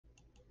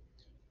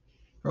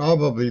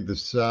Probably the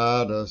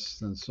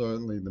saddest and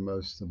certainly the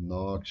most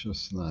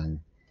obnoxious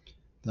thing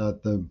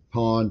that the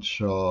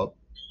pawnshop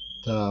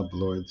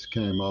tabloids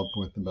came up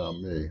with about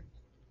me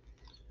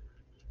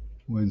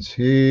was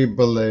he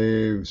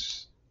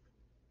believes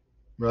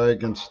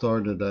Reagan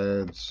started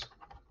AIDS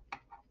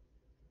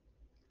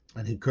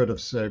and he could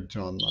have saved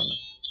John Lennon.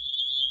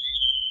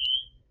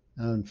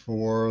 And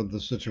for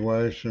the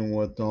situation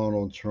with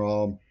Donald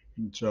Trump,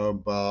 Joe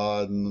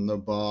Biden, and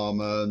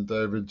Obama, and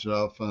David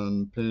Jeff,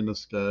 and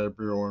Penis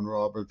Gabriel, and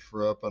Robert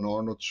Fripp, and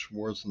Arnold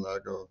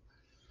Schwarzenegger,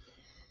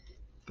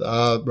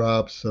 that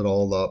wraps it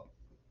all up.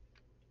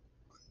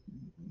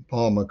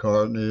 Paul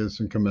McCartney is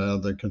in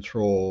command and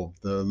control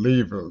of the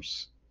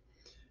levers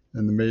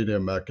in the media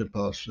market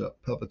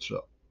puppet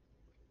show.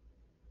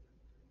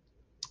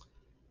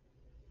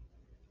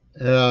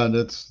 And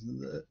it's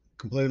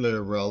completely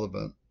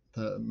irrelevant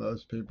to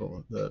most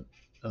people that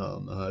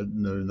I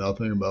knew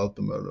nothing about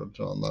the murder of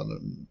John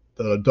Lennon,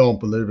 that I don't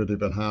believe it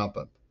even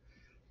happened,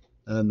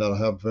 and that I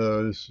have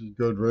very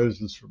good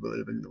reasons for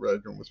believing that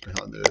Reagan was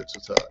behind the AIDS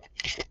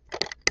attack.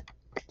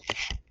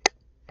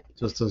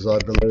 Just as I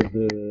believe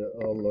the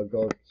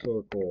oligarch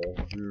circle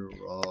who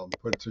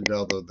put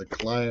together the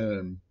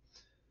claim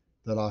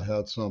that I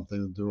had something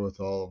to do with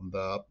all of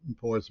that and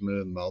poisoned me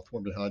in the mouth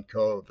were behind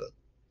COVID.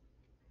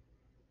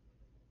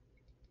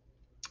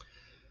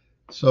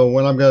 So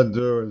what I'm going to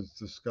do is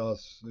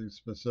discuss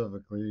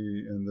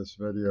specifically in this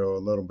video a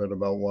little bit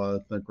about why I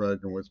think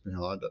Reagan was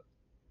behind it.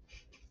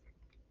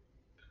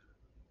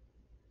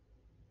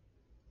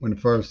 When it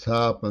first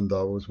happened,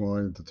 I was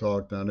willing to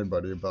talk to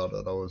anybody about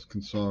it. I was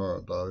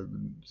concerned. I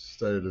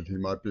stated he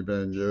might be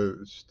being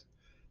used.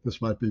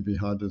 This might be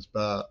behind his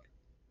back.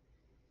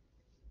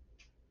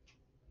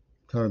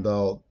 Turned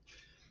out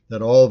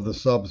that all of the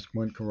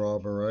subsequent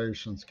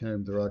corroborations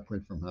came directly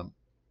from him.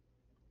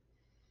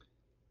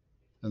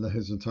 And that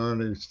his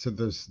attorneys to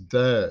this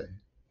day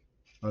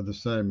are the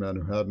same man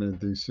who had me in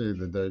D.C.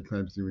 the day he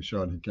claims he was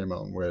shot. He came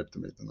out and waved to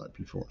me the night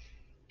before.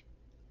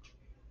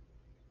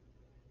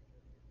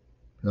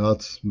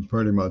 That's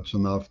pretty much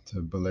enough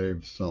to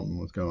believe something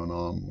was going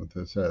on with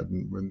his head.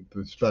 And with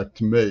respect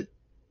to me,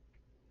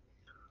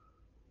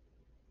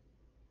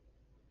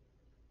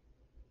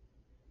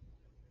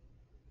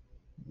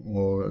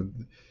 well,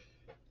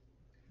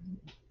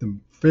 the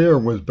fear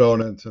was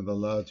built into the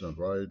legend,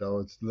 right? I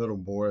was a little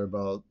boy,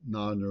 about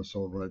 9 years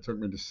old, when they took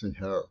me to see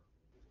her.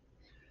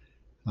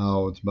 I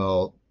was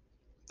about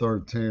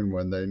 13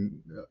 when they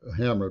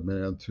hammered me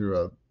into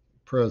a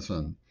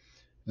prison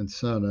and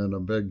sent in a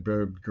big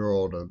boobed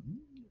girl to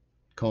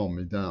calm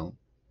me down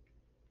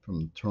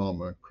from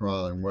trauma,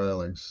 crying,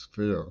 wailing,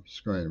 fear,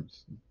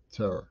 screams,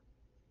 terror.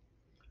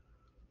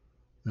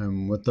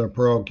 And with their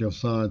parochial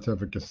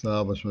scientific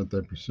establishment,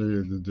 they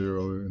proceeded to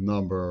do a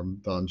number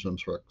of dungeon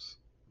tricks.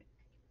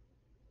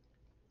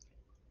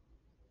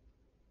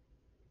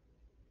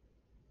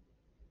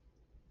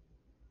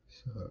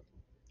 So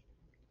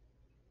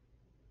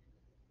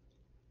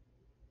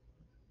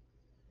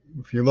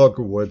if you look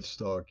at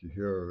Woodstock, you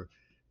hear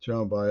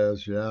Joan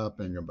Baez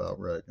yapping about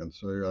Reagan.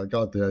 So I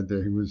got the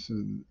idea he was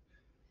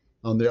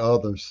on the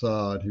other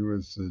side. He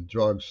was the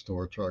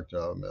drugstore truck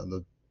driver man,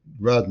 the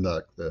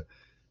redneck, the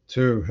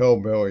two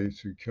hillbillies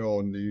who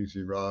killed the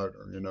Easy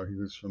Rider. You know, he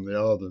was from the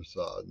other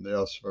side, and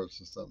the us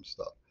versus them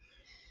stuff.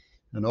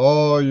 And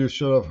oh, you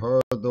should have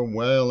heard the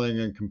wailing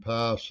and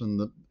compassion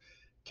that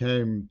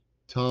came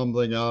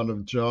tumbling out of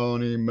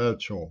Joni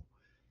Mitchell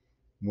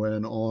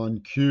when on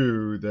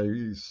cue they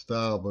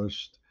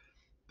established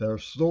their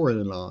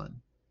storyline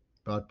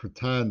by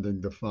pretending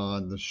to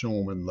find the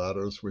Shulman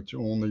letters, which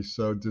only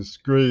so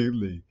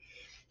discreetly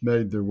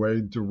made their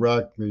way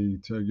directly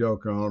to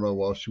Yoko Ono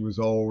while she was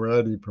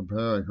already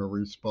preparing her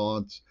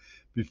response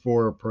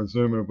before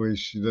presumably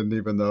she didn't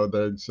even know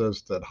they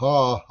existed.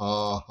 Ha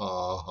ha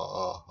ha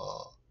ha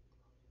ha.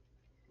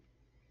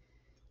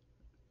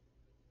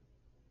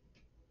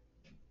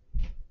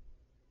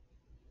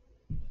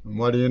 And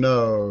what do you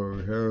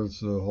know?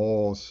 Here's a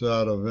whole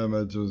set of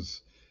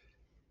images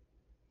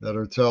that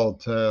are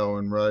telltale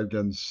in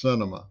Reagan's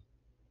cinema.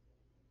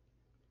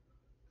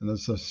 And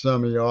it's a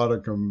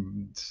semiotic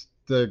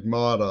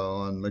stigmata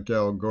on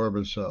Mikhail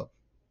Gorbachev.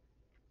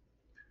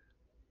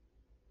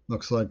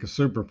 Looks like a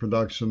super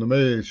production to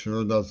me.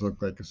 Sure does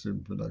look like a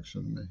super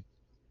production to me.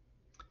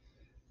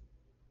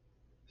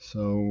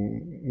 So,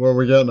 what are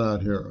we getting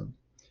at here?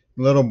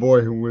 Little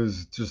boy who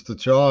was just a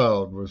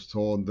child was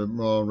told that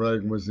Ronald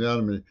Reagan was the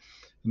enemy.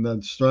 And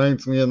then,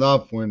 strangely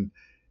enough, when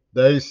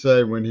they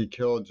say when he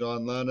killed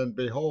John Lennon,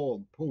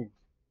 behold, poof,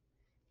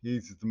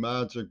 he's the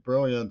magic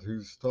brilliant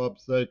who's top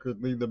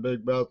sacredly the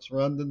big best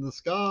friend in the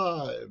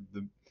sky.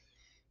 The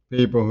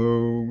people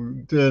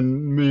who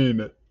didn't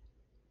mean it.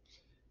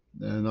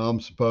 And I'm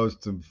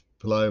supposed to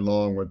play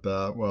along with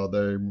that while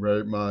they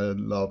rape my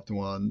loved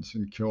ones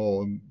and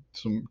kill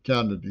some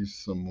Kennedys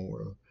some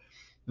more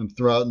and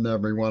threaten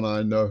everyone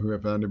I know who,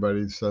 if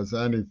anybody says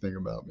anything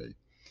about me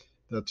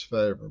that's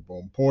favorable,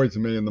 and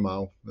poison me in the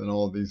mouth and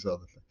all these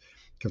other things.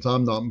 Because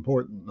I'm not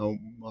important. No,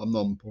 I'm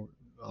not important.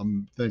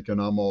 I'm thinking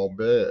I'm all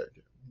big.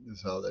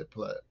 is how they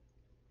play it.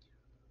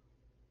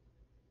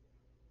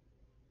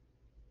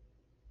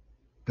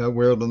 That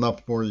weird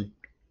enough for you?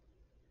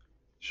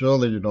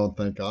 Surely you don't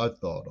think I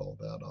thought all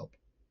that up.